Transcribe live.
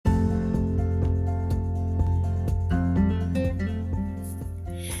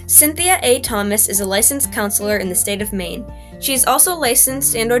Cynthia A. Thomas is a licensed counselor in the state of Maine. She is also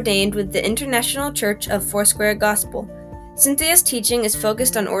licensed and ordained with the International Church of Foursquare Gospel. Cynthia's teaching is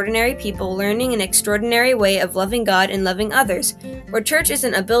focused on ordinary people learning an extraordinary way of loving God and loving others. Where church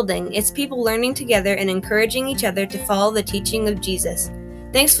isn't a building, it's people learning together and encouraging each other to follow the teaching of Jesus.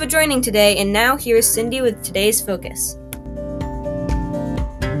 Thanks for joining today, and now here's Cindy with today's focus.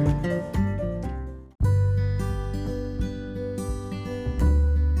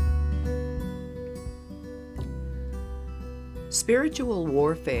 Spiritual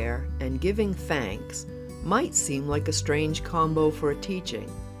warfare and giving thanks might seem like a strange combo for a teaching,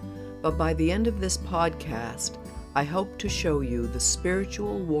 but by the end of this podcast, I hope to show you the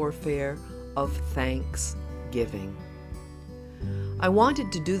spiritual warfare of thanksgiving. I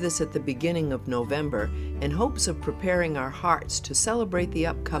wanted to do this at the beginning of November in hopes of preparing our hearts to celebrate the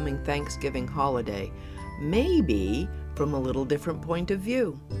upcoming Thanksgiving holiday, maybe from a little different point of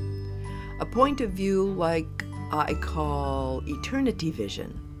view. A point of view like I call eternity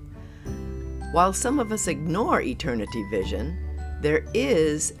vision. While some of us ignore eternity vision, there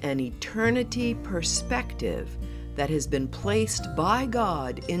is an eternity perspective that has been placed by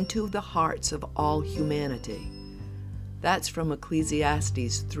God into the hearts of all humanity. That's from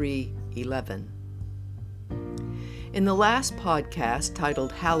Ecclesiastes 3:11. In the last podcast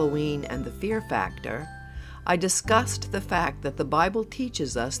titled Halloween and the Fear Factor, I discussed the fact that the Bible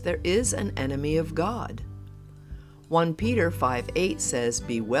teaches us there is an enemy of God. 1 Peter 5:8 says,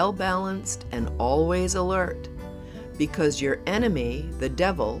 "Be well balanced and always alert, because your enemy, the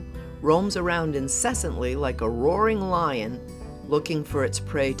devil, roams around incessantly like a roaring lion, looking for its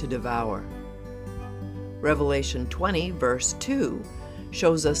prey to devour." Revelation 20 verse 2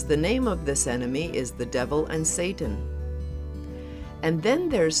 shows us the name of this enemy is the devil and Satan. And then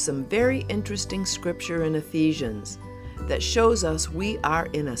there's some very interesting scripture in Ephesians that shows us we are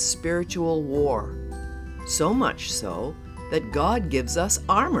in a spiritual war. So much so that God gives us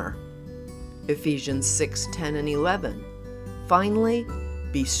armor. Ephesians 6:10 and 11. Finally,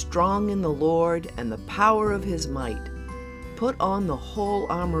 be strong in the Lord and the power of His might. Put on the whole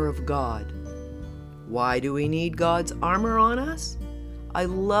armor of God. Why do we need God's armor on us? I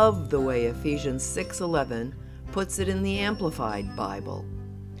love the way Ephesians 6:11 puts it in the Amplified Bible.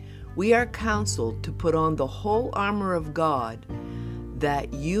 We are counseled to put on the whole armor of God,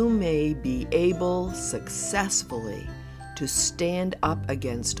 that you may be able successfully to stand up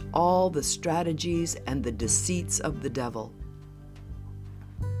against all the strategies and the deceits of the devil.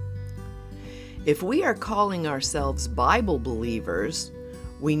 If we are calling ourselves Bible believers,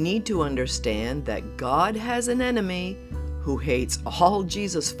 we need to understand that God has an enemy who hates all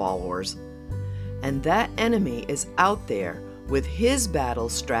Jesus followers, and that enemy is out there with his battle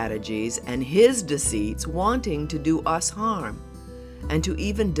strategies and his deceits wanting to do us harm, and to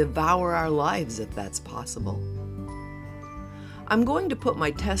even devour our lives if that's possible. I'm going to put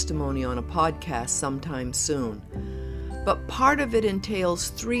my testimony on a podcast sometime soon, but part of it entails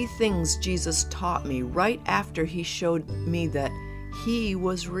 3 things Jesus taught me right after He showed me that He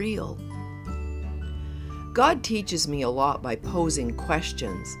was real. God teaches me a lot by posing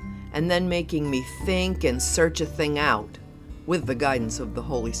questions and then making me think and search a thing out with the guidance of the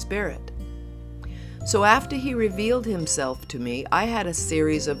Holy Spirit. So after He revealed Himself to me, I had a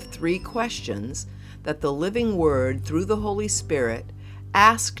series of 3 questions that the living Word, through the Holy Spirit,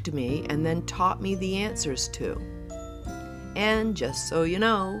 asked me and then taught me the answers to. And just so you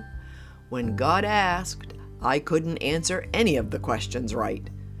know, when God asked, I couldn't answer any of the questions right.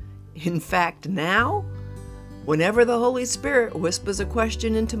 In fact, now, whenever the Holy Spirit whispers a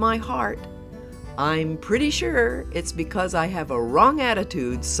question into my heart, I'm pretty sure it's because I have a wrong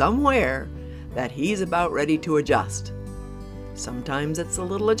attitude somewhere that He's about ready to adjust. Sometimes it's a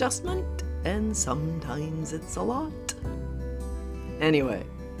little adjustment, and sometimes it's a lot. Anyway,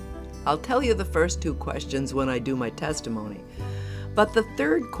 I'll tell you the first 2 questions when I do my testimony. But the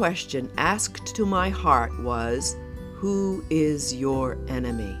 3rd question asked to my heart was, who is your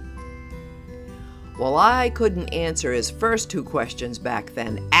enemy? Well, I couldn't answer his first 2 questions back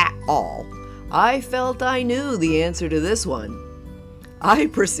then at all. I felt I knew the answer to this one. I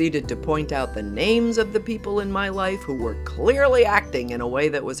proceeded to point out the names of the people in my life who were clearly acting in a way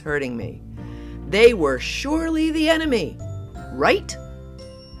that was hurting me. They were surely the enemy, right?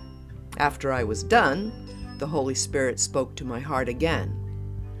 After I was done, the Holy Spirit spoke to my heart again.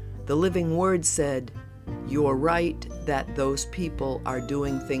 The living Word said, "You're right that those people are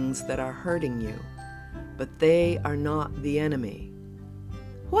doing things that are hurting you, but they are not the enemy."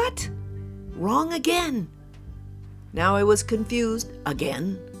 What? Wrong again. Now I was confused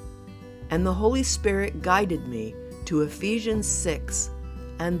again, and the Holy Spirit guided me to Ephesians 6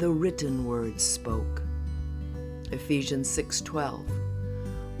 and the written words spoke. Ephesians 6:12.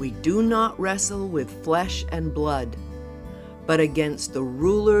 We do not wrestle with flesh and blood, but against the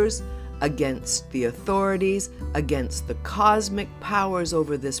rulers, against the authorities, against the cosmic powers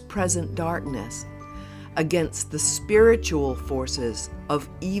over this present darkness, against the spiritual forces of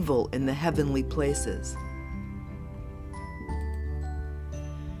evil in the heavenly places.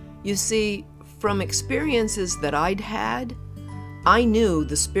 You see, from experiences that I'd had, I knew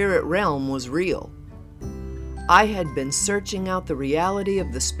the spirit realm was real. I had been searching out the reality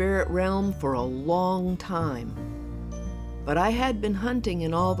of the spirit realm for a long time, but I had been hunting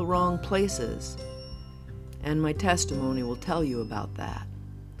in all the wrong places, and my testimony will tell you about that.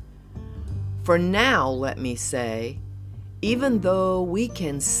 For now, let me say, even though we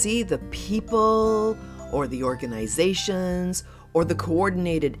can see the people or the organizations or the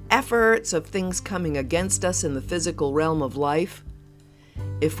coordinated efforts of things coming against us in the physical realm of life,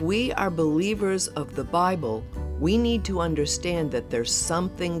 if we are believers of the Bible, we need to understand that there's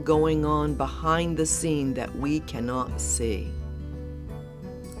something going on behind the scene that we cannot see.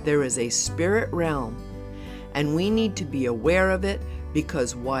 There is a spirit realm, and we need to be aware of it,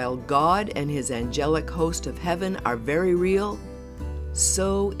 because while God and his angelic host of heaven are very real,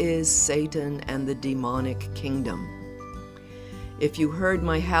 so is Satan and the demonic kingdom. If you heard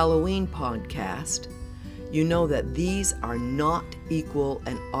my Halloween podcast, you know that these are not equal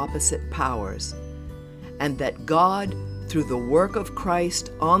and opposite powers, and that God, through the work of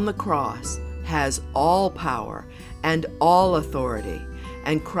Christ on the cross, has all power and all authority,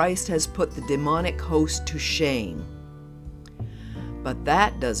 and Christ has put the demonic host to shame. But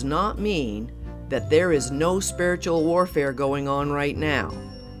that does not mean that there is no spiritual warfare going on right now,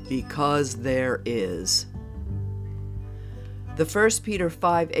 because there is. The 1 Peter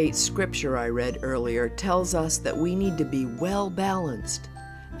 5:8 scripture I read earlier tells us that we need to be well balanced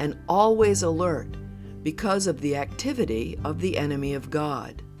and always alert because of the activity of the enemy of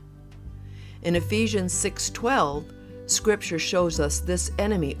God. In Ephesians 6:12, scripture shows us this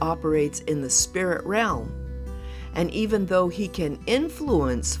enemy operates in the spirit realm, and even though he can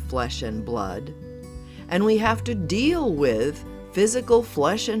influence flesh and blood, and we have to deal with physical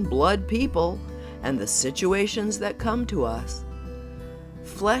flesh and blood people and the situations that come to us,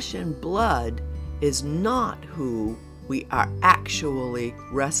 flesh and blood is not who we are actually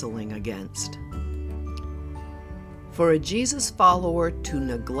wrestling against. For a Jesus follower to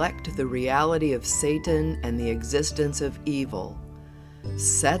neglect the reality of Satan and the existence of evil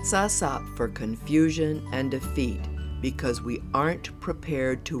sets us up for confusion and defeat, because we aren't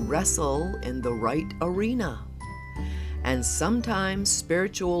prepared to wrestle in the right arena. And sometimes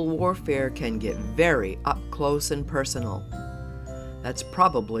spiritual warfare can get very up close and personal. That's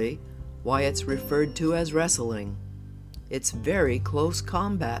probably why it's referred to as wrestling. It's very close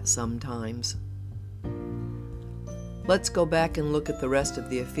combat sometimes. Let's go back and look at the rest of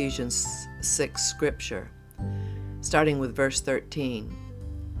the Ephesians 6 scripture, starting with verse 13.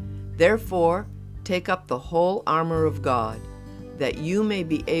 Therefore, take up the whole armor of God, that you may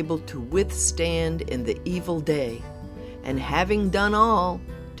be able to withstand in the evil day, and having done all,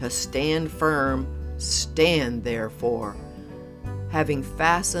 to stand firm. Stand therefore, having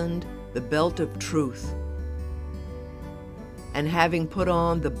fastened the belt of truth, and having put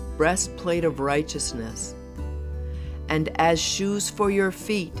on the breastplate of righteousness, and as shoes for your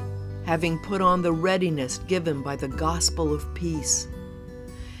feet, having put on the readiness given by the gospel of peace.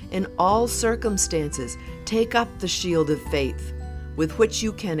 In all circumstances, take up the shield of faith, with which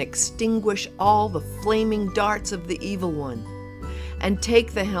you can extinguish all the flaming darts of the evil one, and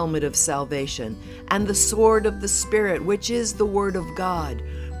take the helmet of salvation and the sword of the Spirit, which is the word of God,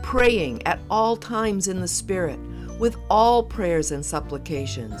 praying at all times in the Spirit, with all prayers and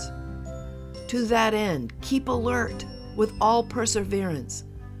supplications. To that end, keep alert with all perseverance,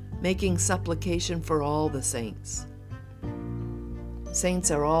 making supplication for all the saints.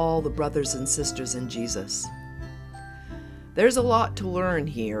 Saints are all the brothers and sisters in Jesus. There's a lot to learn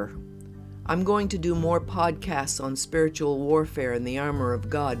here. I'm going to do more podcasts on spiritual warfare and the armor of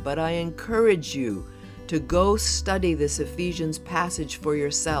God, but I encourage you to go study this Ephesians passage for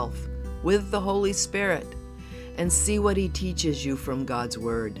yourself with the Holy Spirit and see what He teaches you from God's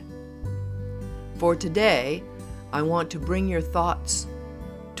Word. For today, I want to bring your thoughts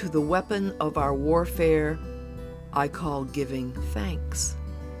to the weapon of our warfare I call giving thanks.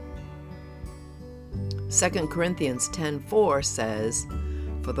 2 Corinthians 10:4 says,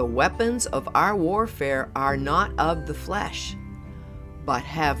 "For the weapons of our warfare are not of the flesh, but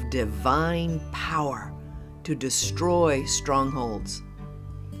have divine power to destroy strongholds."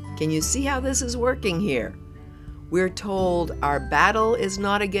 Can you see how this is working here? We're told our battle is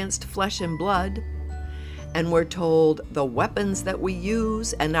not against flesh and blood, and we're told the weapons that we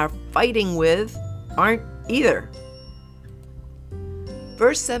use and are fighting with aren't either.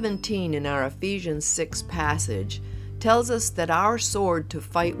 Verse 17 in our Ephesians 6 passage tells us that our sword to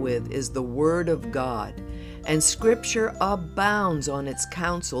fight with is the Word of God, and Scripture abounds on its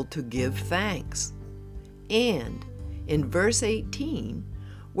counsel to give thanks. And in verse 18,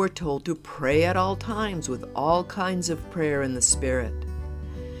 we're told to pray at all times with all kinds of prayer in the Spirit.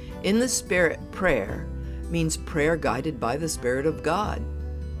 In the Spirit, prayer means prayer guided by the Spirit of God,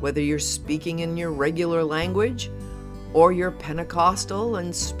 whether you're speaking in your regular language or you're Pentecostal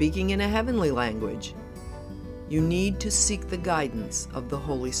and speaking in a heavenly language. You need to seek the guidance of the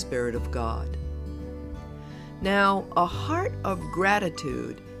Holy Spirit of God. Now, a heart of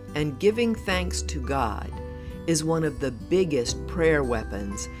gratitude and giving thanks to God is one of the biggest prayer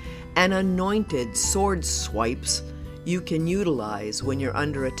weapons and anointed sword swipes you can utilize when you're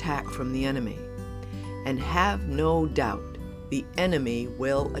under attack from the enemy. And have no doubt, the enemy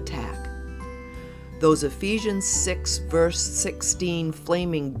will attack. Those Ephesians 6 verse 16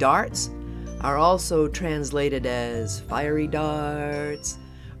 flaming darts are also translated as fiery darts,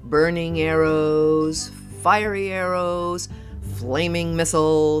 burning arrows, fiery arrows, flaming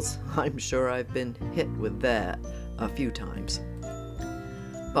missiles. I'm sure I've been hit with that a few times.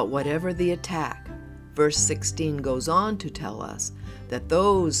 But whatever the attack, verse 16 goes on to tell us that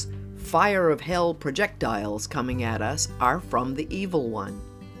those fire of hell projectiles coming at us are from the evil one.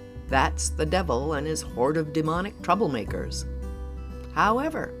 That's the devil and his horde of demonic troublemakers.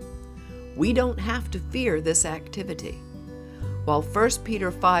 However, we don't have to fear this activity. While 1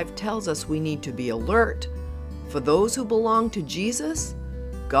 Peter 5 tells us we need to be alert, for those who belong to Jesus,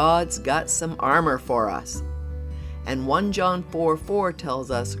 God's got some armor for us. And 1 John 4:4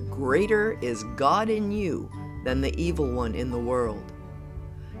 tells us, greater is God in you than the evil one in the world.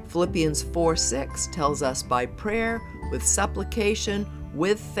 Philippians 4:6 tells us by prayer, with supplication,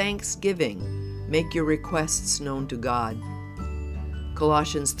 with thanksgiving, make your requests known to God.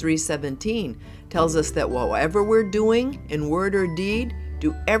 Colossians 3:17 tells us that whatever we're doing in word or deed,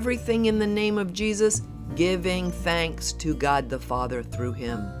 do everything in the name of Jesus, giving thanks to God the Father through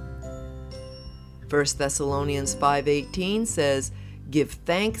him. 1 Thessalonians 5:18 says, give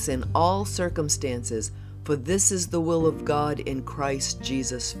thanks in all circumstances, for this is the will of God in Christ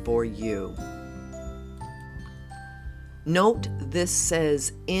Jesus for you. Note this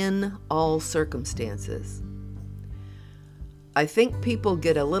says, in all circumstances. I think people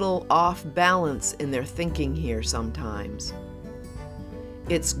get a little off balance in their thinking here sometimes.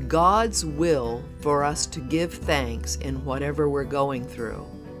 It's God's will for us to give thanks in whatever we're going through.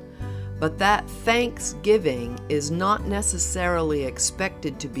 But that thanksgiving is not necessarily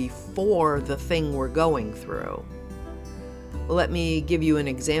expected to be for the thing we're going through. Let me give you an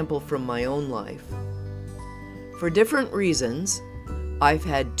example from my own life. For different reasons, I've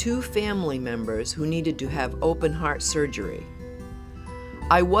had 2 family members who needed to have open heart surgery.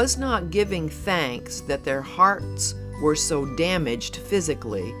 I was not giving thanks that their hearts were so damaged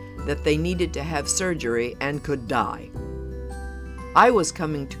physically that they needed to have surgery and could die. I was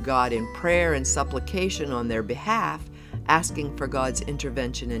coming to God in prayer and supplication on their behalf, asking for God's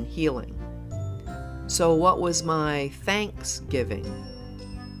intervention and healing. So what was my thanksgiving?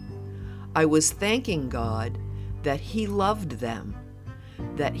 I was thanking God that He loved them,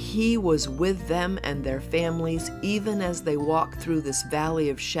 that He was with them and their families even as they walked through this valley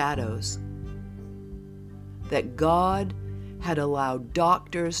of shadows, that God had allowed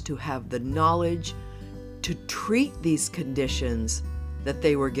doctors to have the knowledge to treat these conditions that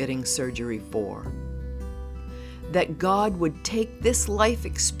they were getting surgery for, that God would take this life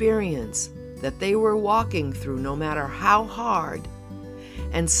experience that they were walking through, no matter how hard,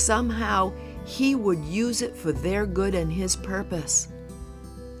 and somehow He would use it for their good and His purpose.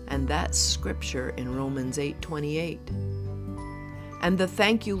 And that's scripture in Romans 8:28. And the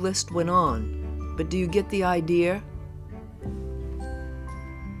thank you list went on, but do you get the idea?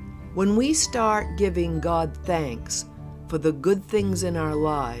 When we start giving God thanks for the good things in our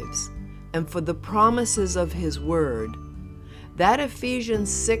lives and for the promises of His Word, that Ephesians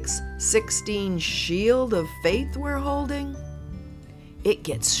 6:16 shield of faith we're holding, it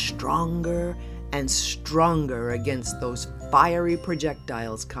gets stronger and stronger against those fiery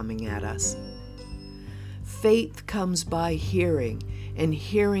projectiles coming at us. Faith comes by hearing, and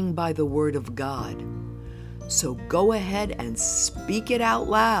hearing by the Word of God. So go ahead and speak it out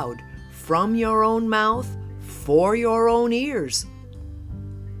loud from your own mouth for your own ears.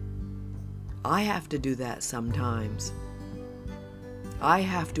 I have to do that sometimes. I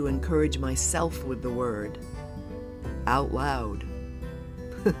have to encourage myself with the Word. out loud.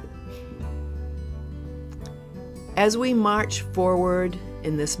 As we march forward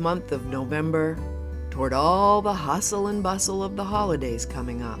in this month of November toward all the hustle and bustle of the holidays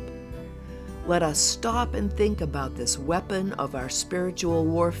coming up, let us stop and think about this weapon of our spiritual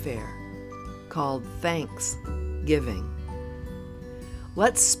warfare called thanksgiving.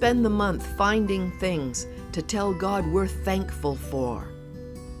 Let's spend the month finding things to tell God we're thankful for.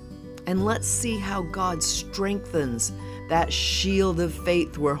 And let's see how God strengthens that shield of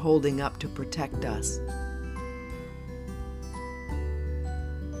faith we're holding up to protect us.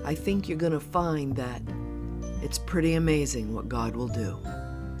 I think you're going to find that it's pretty amazing what God will do.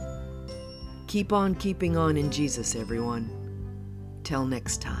 Keep on keeping on in Jesus, everyone. Till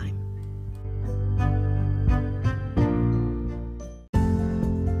next time.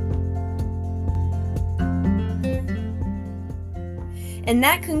 And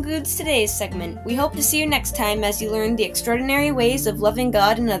that concludes today's segment. We hope to see you next time as you learn the extraordinary ways of loving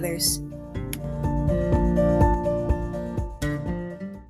God and others.